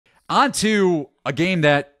On to a game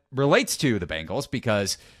that relates to the Bengals,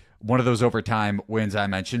 because one of those overtime wins I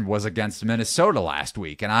mentioned was against Minnesota last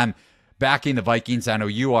week. And I'm backing the Vikings, I know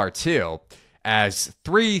you are too, as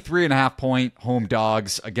 3.5 point home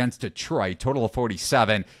dogs against Detroit, total of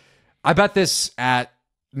 47. I bet this at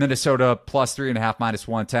Minnesota plus 3.5 minus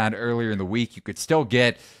 110 earlier in the week. You could still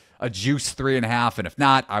get a juice 3.5, and if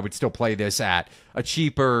not, I would still play this at a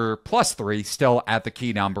cheaper plus 3, still at the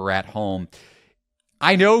key number at home.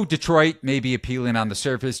 I know Detroit may be appealing on the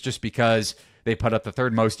surface just because they put up the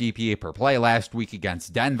third most EPA per play last week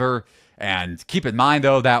against Denver. And keep in mind,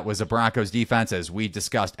 though, that was a Broncos defense, as we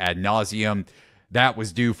discussed ad nauseum, that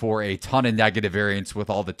was due for a ton of negative variance with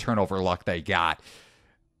all the turnover luck they got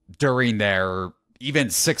during their, even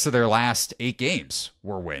 6 of their last 8 games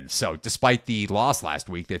were wins. So despite the loss last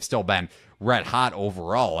week, they've still been red hot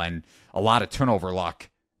overall, and a lot of turnover luck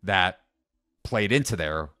that played into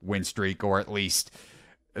their win streak, or at least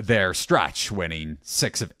their stretch, winning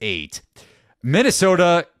 6 of 8.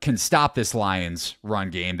 Minnesota can stop this Lions run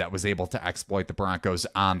game that was able to exploit the Broncos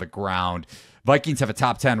on the ground. Vikings have a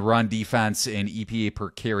top 10 run defense in EPA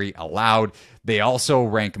per carry allowed. They also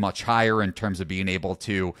rank much higher in terms of being able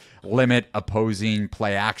to limit opposing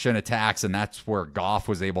play action attacks, and that's where Goff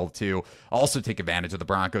was able to also take advantage of the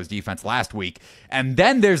Broncos defense last week. And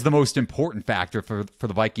then there's the most important factor for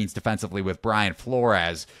the Vikings defensively, with Brian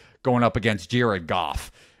Flores going up against Jared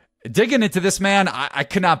Goff. Digging into this, man, I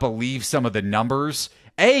cannot believe some of the numbers.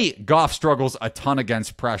 Goff struggles a ton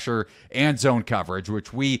against pressure and zone coverage,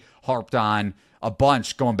 which we harped on a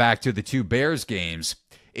bunch going back to the 2 Bears games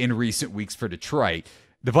in recent weeks for Detroit.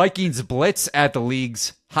 The Vikings blitz at the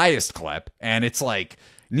league's highest clip, and it's like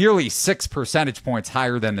nearly 6 percentage points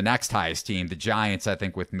higher than the next highest team, the Giants, I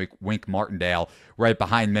think, with Wink Martindale right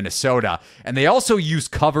behind Minnesota. And they also use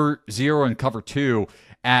cover 0 and cover 2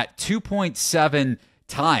 at 2.7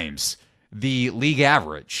 times the league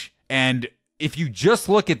average. And if you just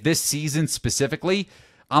look at this season specifically,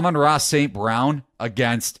 Amon-Ra St. Brown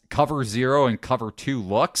against cover 0 and cover 2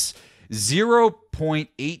 looks,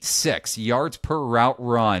 0.86 yards per route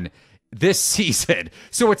run this season.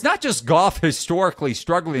 So it's not just Goff historically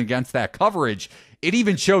struggling against that coverage. It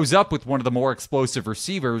even shows up with one of the more explosive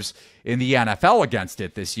receivers in the NFL against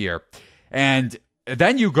it this year. And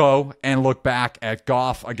then you go and look back at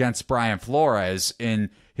Goff against Brian Flores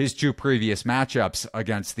in his 2 previous matchups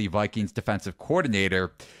against the Vikings defensive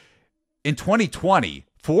coordinator. In 2020,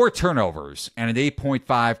 4 turnovers and an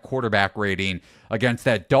 8.5 quarterback rating against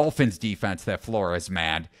that Dolphins defense that Flores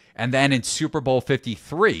manned. And then in Super Bowl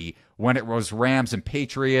 53, when it was Rams and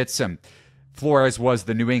Patriots, and Flores was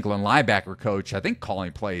the New England linebacker coach, I think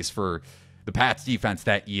calling plays for the Pats defense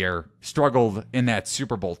that year, struggled in that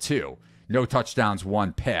Super Bowl too. No touchdowns,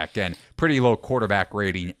 1 pick, and pretty low quarterback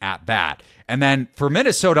rating at that. And then for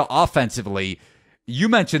Minnesota offensively, you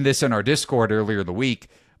mentioned this in our Discord earlier in the week,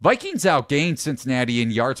 Vikings outgained Cincinnati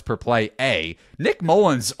in yards per play. Nick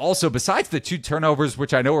Mullins also, besides the 2 turnovers,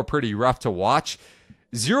 which I know are pretty rough to watch,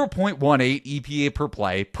 0.18 EPA per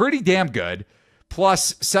play, pretty damn good,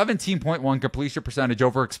 plus 17.1 completion percentage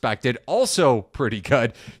over expected, also pretty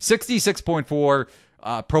good, 66.4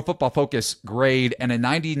 Pro Football Focus grade, and a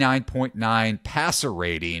 99.9 passer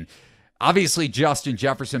rating. Obviously, Justin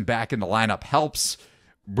Jefferson back in the lineup helps.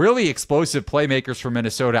 Really explosive playmakers for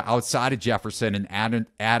Minnesota outside of Jefferson and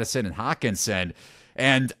Addison and Hawkinson.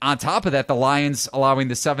 And on top of that, the Lions allowing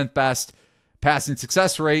the 7th best passing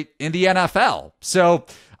success rate in the NFL. So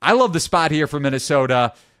I love the spot here for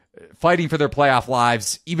Minnesota, fighting for their playoff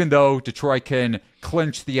lives, even though Detroit can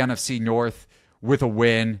clinch the NFC North with a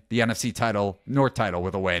win, the NFC North title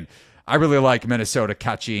with a win. I really like Minnesota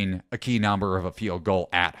catching a key number of a field goal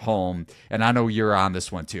at home. And I know you're on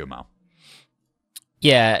this one too, Mo.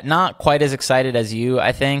 Yeah, not quite as excited as you,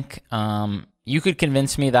 I think. You could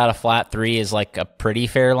convince me that a flat 3 is like a pretty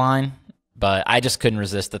fair line, but I just couldn't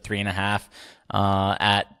resist the 3.5.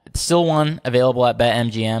 At still one available at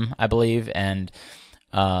BetMGM, I believe, and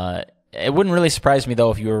it wouldn't really surprise me,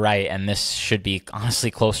 though, if you were right, and this should be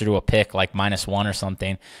honestly closer to a pick, like -1 or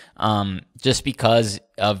something, just because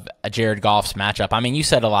of Jared Goff's matchup. I mean, you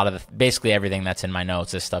said a lot of basically everything that's in my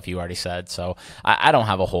notes is stuff you already said, so I don't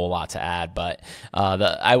have a whole lot to add, but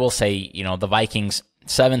I will say, the Vikings'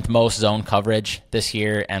 7th most zone coverage this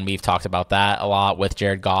year, and we've talked about that a lot with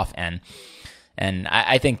Jared Goff, and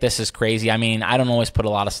I think this is crazy. I mean, I don't always put a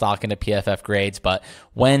lot of stock into PFF grades, but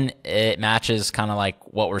when it matches kind of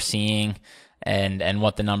like what we're seeing and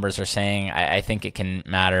what the numbers are saying, I think it can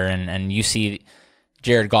matter. And you see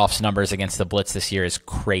Jared Goff's numbers against the blitz this year is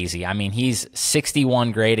crazy. I mean, he's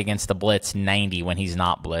 61 grade against the blitz, 90 when he's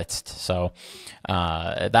not blitzed. So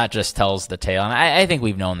that just tells the tale. And I think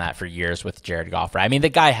we've known that for years with Jared Goff. Right? I mean, the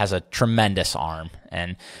guy has a tremendous arm.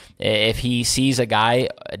 And if he sees a guy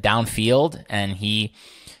downfield and he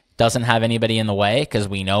doesn't have anybody in the way, because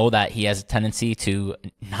we know that he has a tendency to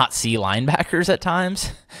not see linebackers at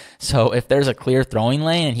times. So if there's a clear throwing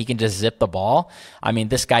lane and he can just zip the ball, I mean,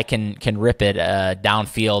 this guy can rip it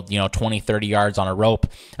downfield, 20, 30 yards on a rope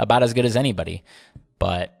about as good as anybody.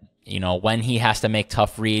 But, when he has to make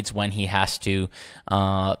tough reads, when he has to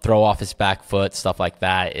throw off his back foot, stuff like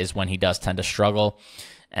that is when he does tend to struggle.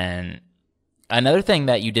 And another thing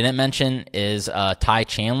that you didn't mention is Ty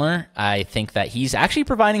Chandler. I think that he's actually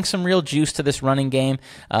providing some real juice to this running game.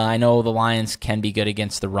 I know the Lions can be good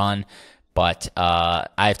against the run, but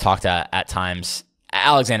I've talked at times,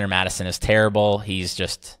 Alexander Mattison is terrible. He's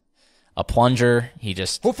just a plunger.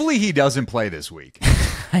 Hopefully he doesn't play this week.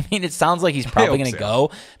 I mean, it sounds like he's probably going to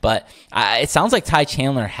go, but it sounds like Ty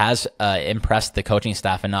Chandler has impressed the coaching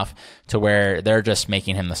staff enough to where they're just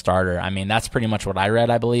making him the starter. I mean, that's pretty much what I read,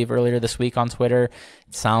 I believe, earlier this week on Twitter.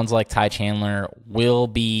 It sounds like Ty Chandler will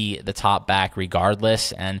be the top back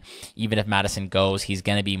regardless, and even if Madison goes, he's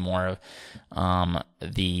going to be more of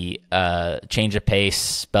the change of pace,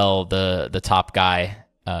 spell the top guy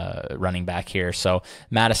running back here. So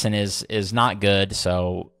Madison is not good,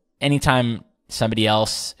 so anytime somebody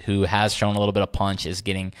else who has shown a little bit of punch is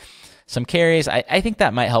getting some carries, I think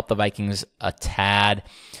that might help the Vikings a tad.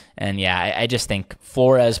 And yeah, I just think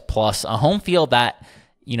Flores plus a home field that,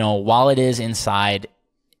 while it is inside,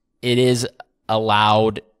 it is a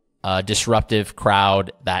loud, disruptive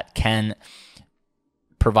crowd that can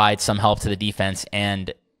provide some help to the defense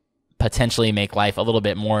and potentially make life a little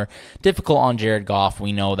bit more difficult on Jared Goff.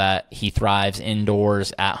 We know that he thrives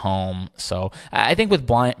indoors at home. So I think with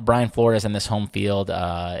Brian Flores and this home field,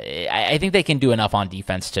 I think they can do enough on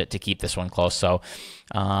defense to keep this one close. So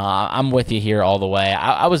I'm with you here all the way.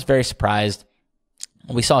 I was very surprised.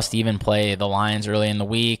 We saw Steven play the Lions early in the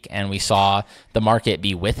week, and we saw the market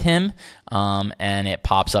be with him, and it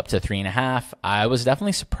pops up to 3.5. I was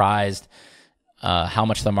definitely surprised how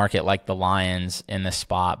much the market liked the Lions in this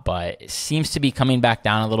spot, but it seems to be coming back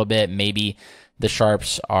down a little bit. Maybe the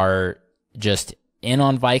Sharps are just in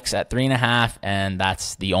on Vikes at 3.5, and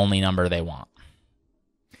that's the only number they want.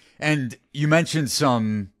 And you mentioned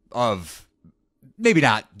some of, maybe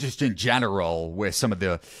not just in general, with some of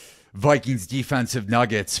the Vikings defensive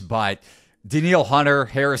nuggets, but Danielle Hunter,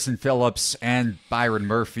 Harrison Phillips, and Byron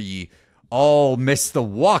Murphy all missed the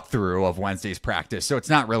walkthrough of Wednesday's practice, so it's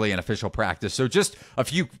not really an official practice. So just a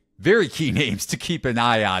few very key names to keep an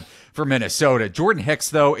eye on for Minnesota. Jordan Hicks,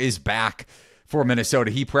 though, is back for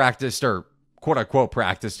Minnesota. He practiced, or quote-unquote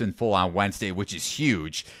practiced in full on Wednesday, which is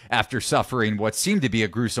huge after suffering what seemed to be a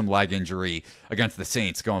gruesome leg injury against the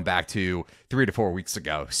Saints going back to 3 to 4 weeks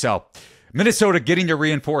ago. So Minnesota getting their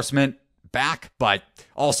reinforcement back, but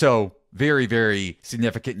also very, very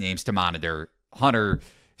significant names to monitor. Hunter,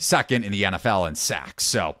 second in the NFL in sacks.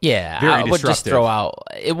 So yeah, I would just throw out,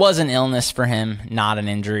 it was an illness for him, not an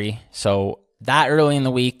injury. So that early in the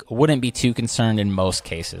week, wouldn't be too concerned in most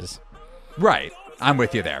cases. Right. I'm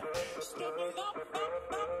with you there.